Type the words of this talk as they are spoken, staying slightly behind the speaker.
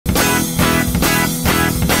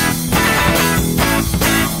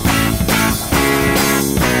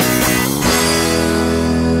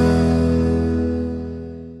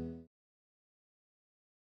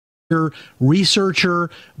researcher,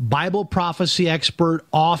 Bible prophecy expert,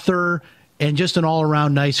 author, and just an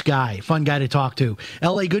all-around nice guy. Fun guy to talk to.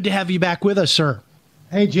 L.A., good to have you back with us, sir.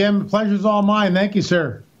 Hey, Jim. The pleasure's all mine. Thank you,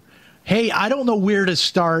 sir. Hey, I don't know where to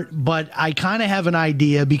start, but I kind of have an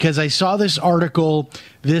idea because I saw this article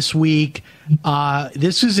this week.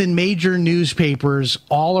 This is in major newspapers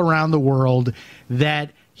all around the world that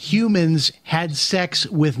humans had sex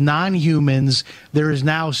with non-humans. There is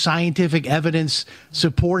now scientific evidence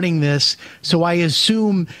supporting this. So I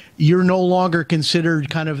assume you're no longer considered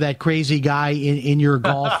kind of that crazy guy in your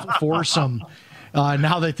golf foursome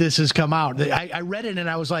now that this has come out. I read it and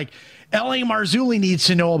I was like, L.A. Marzulli needs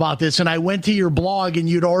to know about this. And I went to your blog and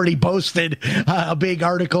you'd already posted a big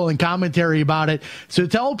article and commentary about it. So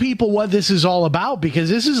tell people what this is all about, because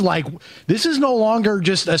this is no longer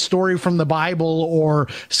just a story from the Bible or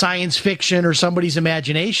science fiction or somebody's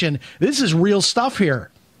imagination. This is real stuff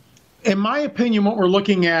here. In my opinion, what we're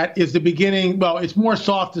looking at is the beginning. Well, it's more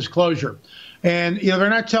soft disclosure. And, they're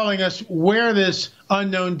not telling us where this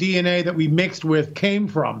unknown DNA that we mixed with came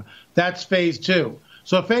from. That's phase 2.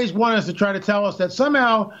 So phase 1 is to try to tell us that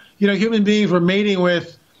somehow, human beings were mating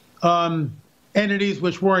with entities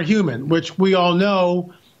which weren't human, which we all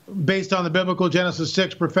know, based on the biblical Genesis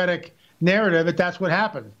 6 prophetic narrative, that's what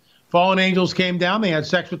happened. Fallen angels came down. They had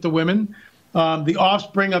sex with the women. The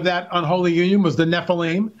offspring of that unholy union was the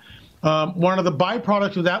Nephilim. One of the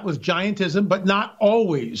byproducts of that was giantism, but not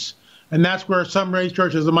always. And that's where some race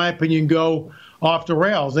churches, in my opinion, go off the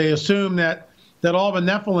rails. They assume that all the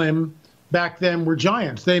Nephilim back then were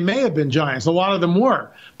giants. They may have been giants. A lot of them were,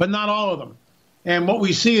 but not all of them. And what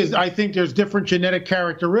we see is, I think there's different genetic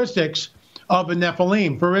characteristics of the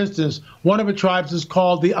Nephilim. For instance, one of the tribes is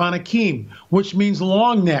called the Anakim, which means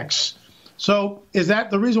long necks. So is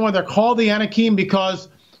that the reason why they're called the Anakim? Because,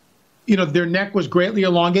 their neck was greatly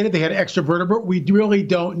elongated. They had extra vertebrae. We really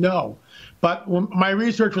don't know. But my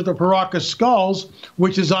research with the Paracas skulls,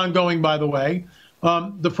 which is ongoing, by the way,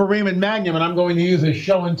 the foramen magnum, and I'm going to use a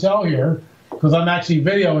show and tell here because I'm actually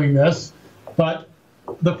videoing this, but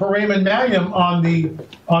the foramen magnum on the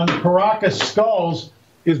Paracas skulls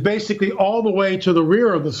is basically all the way to the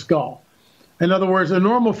rear of the skull. In other words, a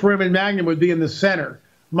normal foramen magnum would be in the center.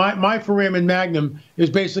 My foramen magnum is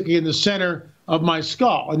basically in the center of my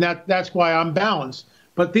skull, and that's why I'm balanced.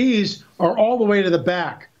 But these are all the way to the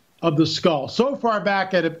back of the skull. So far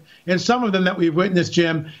back and some of them that we've witnessed,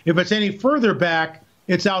 Jim, if it's any further back,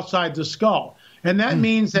 it's outside the skull. And that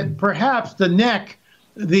means that perhaps the neck,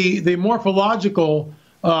 the morphological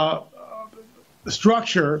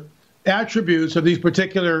structure, attributes of these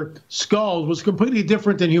particular skulls was completely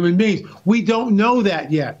different than human beings. We don't know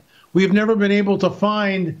that yet. We've never been able to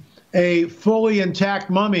find a fully intact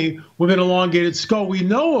mummy with an elongated skull. We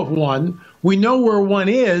know of one. We know where one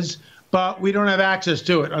is, but we don't have access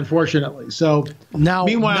to it, unfortunately. So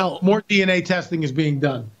meanwhile, more DNA testing is being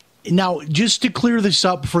done. Now, just to clear this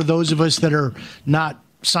up for those of us that are not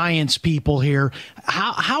science people here,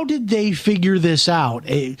 how did they figure this out?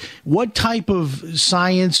 What type of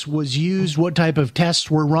science was used? What type of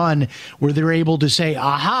tests were run where they're able to say,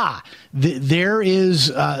 aha, there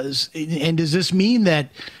is, and does this mean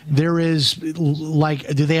that there is,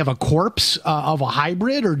 do they have a corpse of a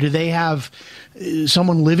hybrid, or do they have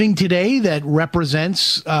someone living today that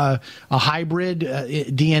represents a hybrid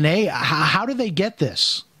DNA? How do they get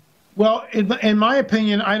this? Well, in my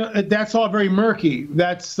opinion, that's all very murky.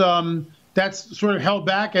 That's sort of held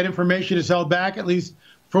back. That information is held back, at least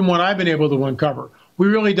from what I've been able to uncover. We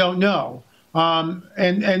really don't know.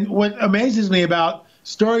 And what amazes me about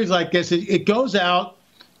stories like this, it goes out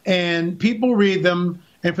and people read them,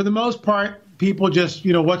 and for the most part, people just,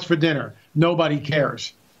 what's for dinner? Nobody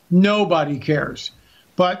cares. Nobody cares.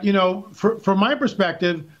 But, from my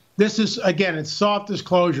perspective, this is, again, it's soft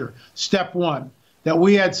disclosure. Step 1. That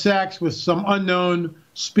we had sex with some unknown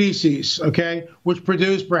species, okay, which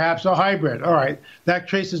produced perhaps a hybrid. All right, that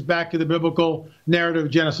traces back to the biblical narrative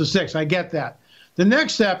of Genesis 6. I get that. The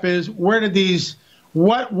next step is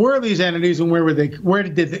what were these entities and where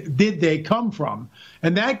did they come from?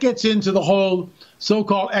 And that gets into the whole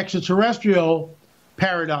so-called extraterrestrial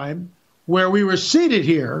paradigm, where we were seated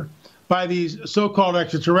here by these so-called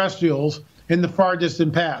extraterrestrials in the far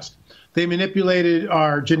distant past. They manipulated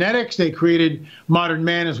our genetics. They created modern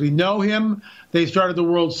man as we know him. They started the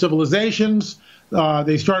world's civilizations.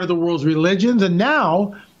 They started the world's religions. And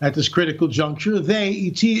now, at this critical juncture,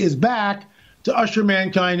 ET, is back to usher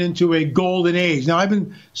mankind into a golden age. Now, I've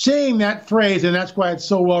been saying that phrase, and that's why it's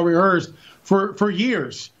so well rehearsed, for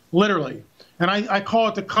years, literally. And I call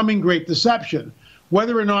it the coming great deception.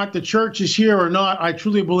 Whether or not the church is here or not, I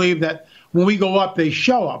truly believe that When we go up, they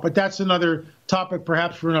show up. But that's another topic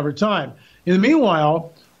perhaps for another time. In the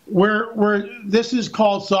meanwhile, where this is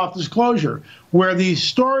called soft disclosure, where these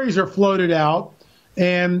stories are floated out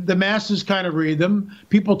and the masses kind of read them.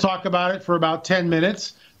 People talk about it for about 10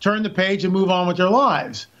 minutes, turn the page and move on with their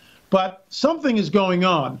lives. But something is going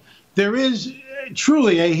on. There is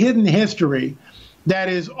truly a hidden history that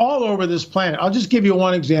is all over this planet. I'll just give you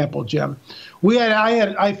one example, Jim.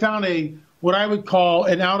 I found what I would call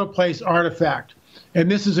an out-of-place artifact, and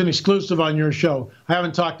this is an exclusive on your show. I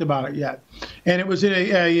haven't talked about it yet. And it was in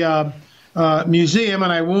a museum,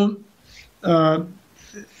 and I won't tell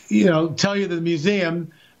you the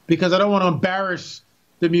museum because I don't want to embarrass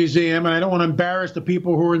the museum, and I don't want to embarrass the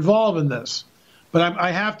people who are involved in this. But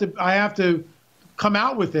I have to come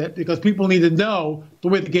out with it because people need to know the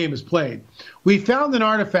way the game is played. We found an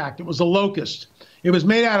artifact. It was a locust. It was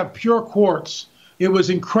made out of pure quartz. It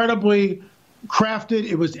was incredibly crafted.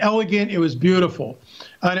 It was elegant. It was beautiful.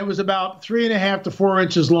 And it was about 3.5 to 4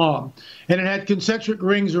 inches long. And it had concentric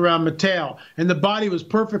rings around the tail. And the body was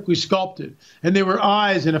perfectly sculpted. And there were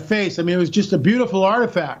eyes and a face. I mean, it was just a beautiful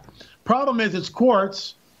artifact. Problem is, it's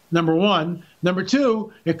quartz, number one. Number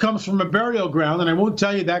two, it comes from a burial ground. And I won't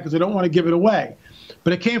tell you that because I don't want to give it away.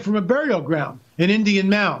 But it came from a burial ground, an Indian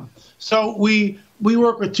mound. So we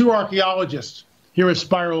work with two archaeologists here at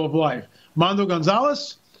Spiral of Life, Mando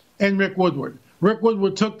Gonzalez and Rick Woodward. Rick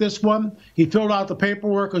Woodward took this one. He filled out the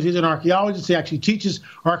paperwork because he's an archaeologist. He actually teaches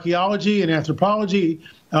archaeology and anthropology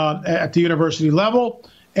at the university level.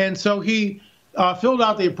 And so he filled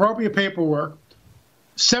out the appropriate paperwork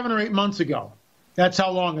 7 or 8 months ago. That's how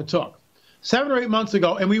long it took. 7 or 8 months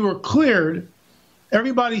ago, and we were cleared.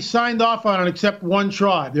 Everybody signed off on it except one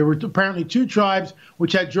tribe. There were apparently 2 tribes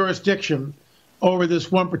which had jurisdiction over this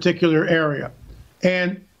one particular area.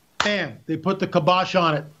 And bam, they put the kibosh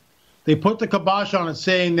on it. They put the kibosh on it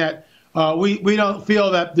saying that we don't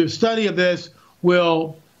feel that the study of this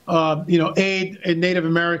will aid a Native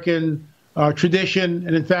American tradition.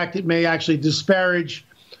 And in fact, it may actually disparage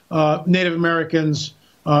Native Americans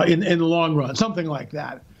in the long run, something like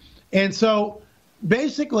that. And so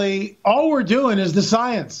basically, all we're doing is the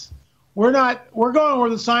science. We're going where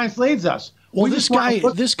the science leads us. Well,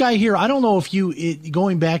 this guy here, I don't know if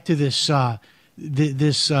going back to this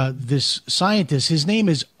this scientist, his name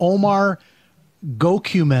is Omar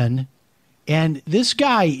Gokumen, and this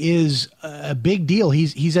guy is a big deal.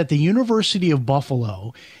 He's at the University of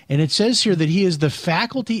Buffalo, and it says here that he is the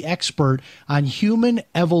faculty expert on human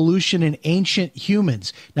evolution and ancient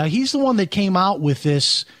humans. Now, he's the one that came out with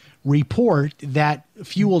this report that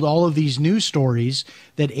fueled all of these news stories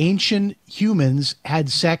that ancient humans had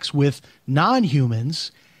sex with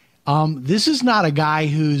non-humans. This is not a guy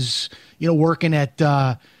who's working at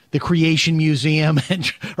the Creation Museum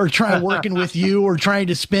or working with you or trying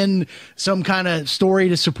to spin some kind of story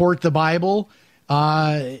to support the Bible.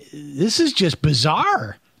 This is just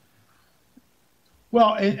bizarre.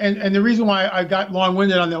 Well, and the reason why I got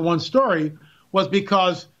long-winded on that one story was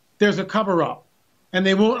because there's a cover-up. And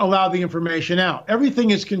they won't allow the information out.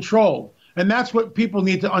 Everything is controlled. And that's what people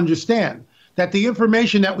need to understand, that the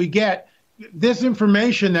information that we get, this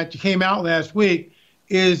information that came out last week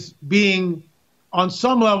is being, on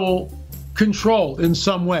some level, controlled in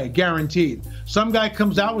some way, guaranteed. Some guy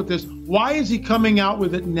comes out with this. Why is he coming out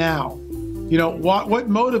with it now? What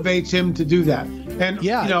motivates him to do that? And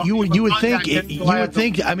you would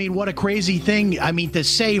think. I mean, what a crazy thing. I mean, to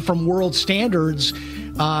say from world standards.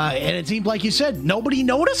 And it seemed like you said, nobody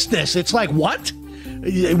noticed this. It's like, what?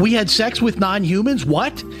 We had sex with non-humans?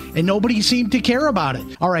 What? And nobody seemed to care about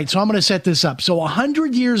it. All right, so I'm going to set this up. So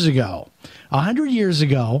 100 years ago,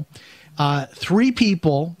 3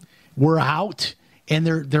 people were out, and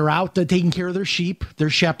they're out taking care of their sheep, their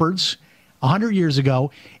shepherds, 100 years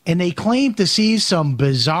ago, and they claimed to see some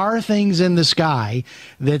bizarre things in the sky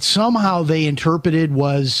that somehow they interpreted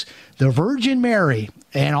was the Virgin Mary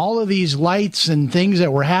and all of these lights and things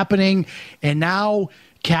that were happening. And now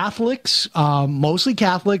Catholics, mostly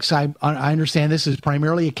Catholics, I understand this is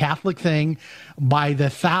primarily a Catholic thing, by the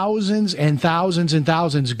thousands and thousands and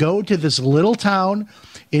thousands go to this little town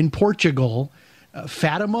in Portugal,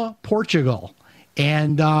 Fatima, Portugal.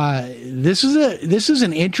 And this is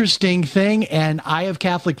an interesting thing, and I have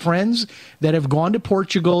Catholic friends that have gone to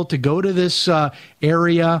Portugal to go to this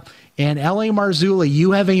area. And L.A. Marzulli,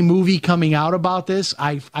 you have a movie coming out about this.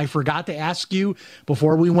 I forgot to ask you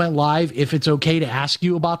before we went live if it's okay to ask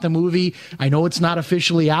you about the movie. I know it's not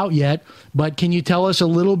officially out yet, but can you tell us a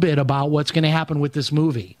little bit about what's going to happen with this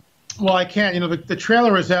movie? Well, I can't. The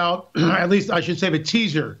trailer is out. At least I should say the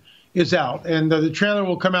teaser is out, and the trailer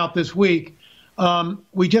will come out this week.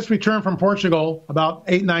 We just returned from Portugal about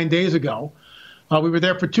 8-9 days ago. We were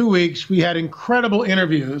there for 2 weeks. We had incredible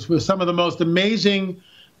interviews with some of the most amazing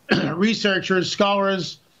researchers,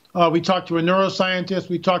 scholars. We talked to a neuroscientist.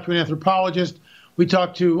 We talked to an anthropologist. We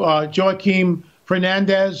talked to Joaquim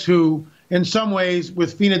Fernandez, who in some ways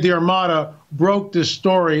with Fina de Armada broke this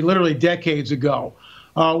story literally decades ago.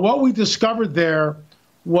 What we discovered there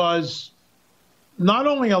was not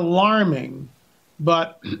only alarming,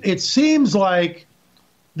 but it seems like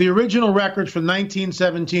the original records from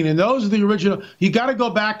 1917, and those are the original, you got to go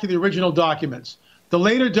back to the original documents. The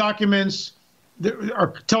later documents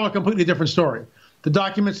tell a completely different story. The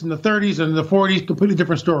documents in the 30s and the 40s, completely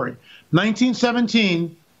different story.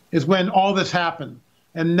 1917 is when all this happened.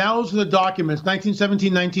 And those are the documents,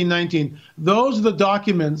 1917, 1919, those are the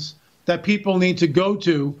documents that people need to go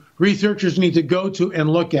to, researchers need to go to and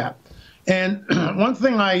look at. And one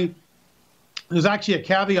thing there's actually a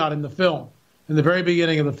caveat in the film, in the very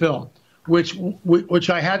beginning of the film, which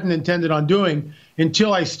I hadn't intended on doing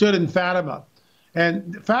until I stood in Fatima.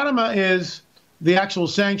 And Fatima is the actual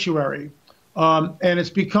sanctuary, and it's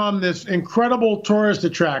become this incredible tourist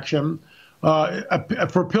attraction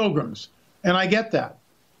for pilgrims. And I get that.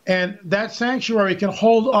 And that sanctuary can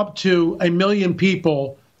hold up to 1 million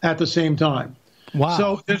people at the same time. Wow.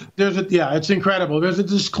 So it's incredible. There's a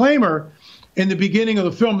disclaimer in the beginning of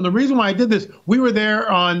the film. And the reason why I did this, we were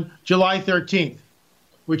there on July 13th,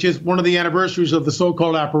 which is one of the anniversaries of the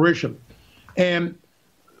so-called apparition. And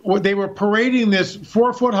they were parading this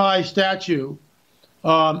 4-foot-high statue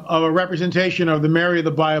of a representation of the Mary of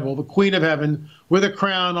the Bible, the Queen of Heaven, with a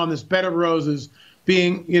crown on this bed of roses,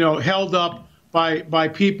 being, held up by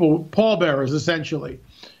people, pallbearers, essentially.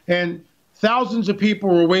 And thousands of people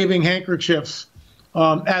were waving handkerchiefs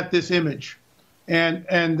at this image.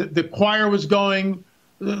 And the choir was going.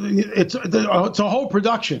 It's a whole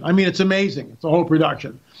production. I mean, it's amazing. It's a whole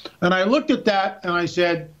production. And I looked at that and I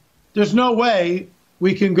said, there's no way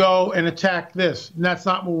we can go and attack this. And that's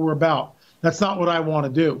not what we're about. That's not what I want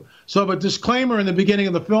to do. So a disclaimer in the beginning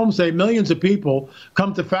of the film say millions of people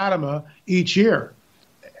come to Fatima each year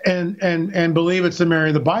and believe it's the Mary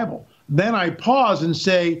of the Bible. Then I pause and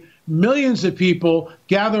say millions of people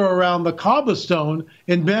gather around the Kaaba stone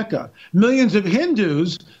in Mecca. Millions of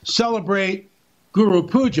Hindus celebrate Guru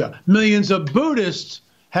Puja. Millions of Buddhists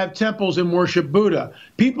have temples and worship Buddha.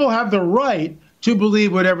 People have the right to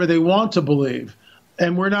believe whatever they want to believe.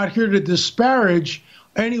 And we're not here to disparage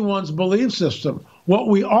anyone's belief system. What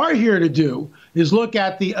we are here to do is look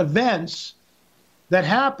at the events that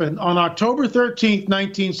happened on October 13th,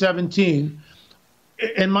 1917,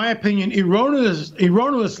 in my opinion,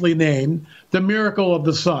 erroneously named the Miracle of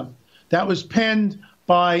the Sun. That was penned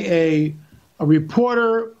by a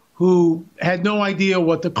reporter who had no idea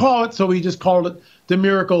what to call it, so he just called it the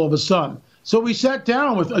Miracle of the Sun. So we sat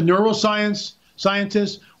down with a neuroscience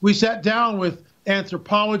scientist, we sat down with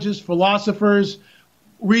anthropologists, philosophers,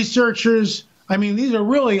 researchers. I mean, these are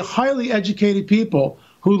really highly educated people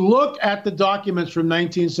who look at the documents from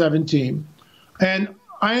 1917, and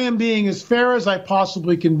I am being as fair as I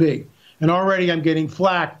possibly can be. And already I'm getting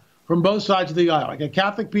flack from both sides of the aisle. I get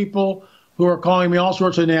Catholic people who are calling me all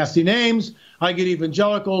sorts of nasty names. I get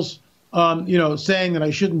evangelicals, saying that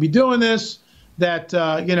I shouldn't be doing this, that,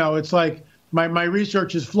 it's like my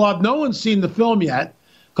research is flawed. No one's seen the film yet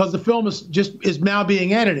because the film is now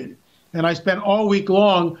being edited. And I spent all week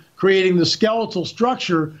long creating the skeletal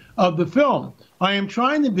structure of the film. I am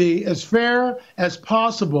trying to be as fair as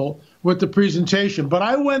possible with the presentation, but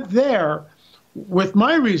I went there with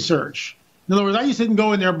my research. In other words, I just didn't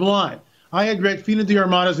go in there blind. I had read Fina de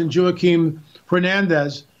Armada's and Joaquim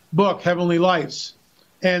Fernandez's book, Heavenly Lights.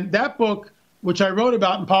 And that book, which I wrote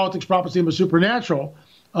about in Politics, Prophecy, and the Supernatural,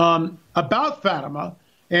 about Fatima,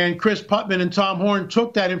 and Chris Putman and Tom Horn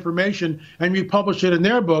took that information and republished it in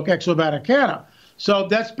their book, Exo Vaticana. So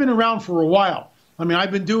that's been around for a while. I mean,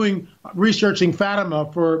 I've been researching Fatima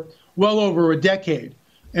for well over a decade.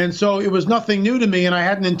 And so it was nothing new to me, and I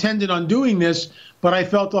hadn't intended on doing this, but I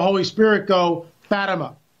felt the Holy Spirit go,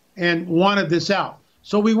 Fatima, and wanted this out.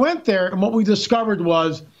 So we went there, and what we discovered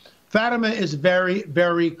was Fatima is very,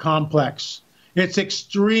 very complex. It's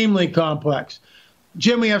extremely complex.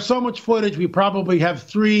 Jim, we have so much footage, we probably have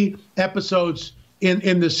 3 episodes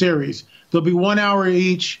in the series. There'll be 1 hour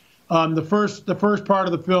each. The first part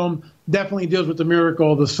of the film definitely deals with the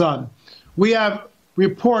Miracle of the Sun. We have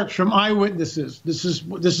reports from eyewitnesses. This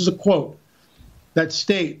is a quote that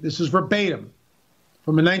state, this is verbatim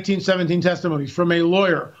from a 1917 testimony from a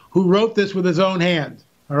lawyer who wrote this with his own hand.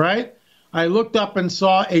 All right? I looked up and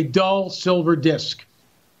saw a dull silver disc.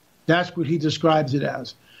 That's what he describes it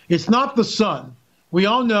as. It's not the sun. We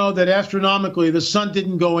all know that astronomically, the sun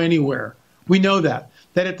didn't go anywhere. We know that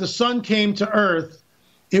if the sun came to Earth,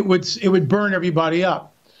 it would burn everybody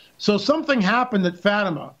up. So something happened at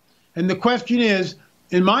Fatima. And the question is,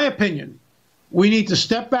 in my opinion, we need to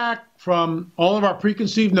step back from all of our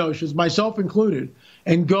preconceived notions, myself included,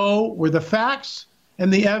 and go where the facts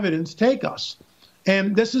and the evidence take us.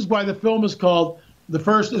 And this is why the film is called, the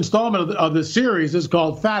first installment of the series is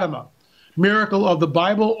called Fatima, Miracle of the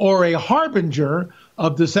Bible, or a Harbinger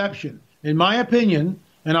of Deception. In my opinion,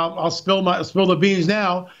 and I'll spill the beans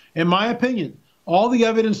now, in my opinion, all the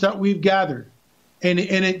evidence that we've gathered, and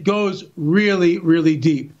it goes really, really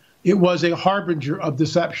deep, it was a harbinger of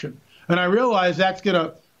deception. And I realize that's going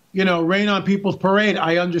to, rain on people's parade.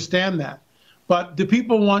 I understand that. But do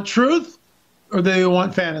people want truth, or do they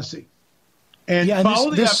want fantasy? And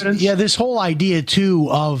follow the evidence. Yeah, this whole idea, too,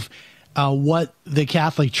 of what the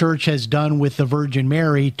Catholic Church has done with the Virgin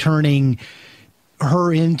Mary, turning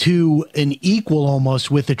her into an equal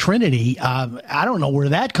almost with the Trinity. I don't know where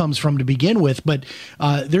that comes from to begin with, but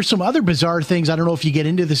there's some other bizarre things. I don't know if you get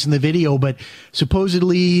into this in the video, but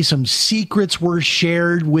supposedly some secrets were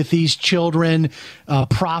shared with these children,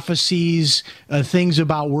 prophecies, things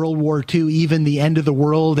about World War II, even the end of the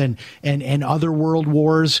world and other world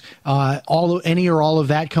wars. Any or all of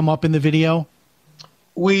that come up in the video?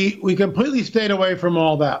 We completely stayed away from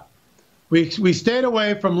all that. We stayed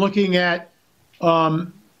away from looking at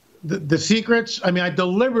the secrets. I mean, I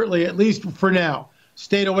deliberately, at least for now,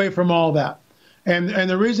 stayed away from all that. And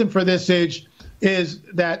the reason for this, Sage, is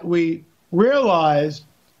that we realized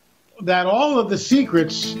that all of the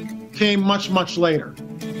secrets came much, much later.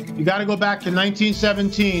 You got to go back to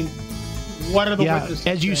 1917. What are the witnesses?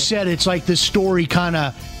 As you said, it's like this story kind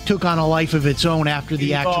of took on a life of its own after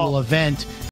the actual event.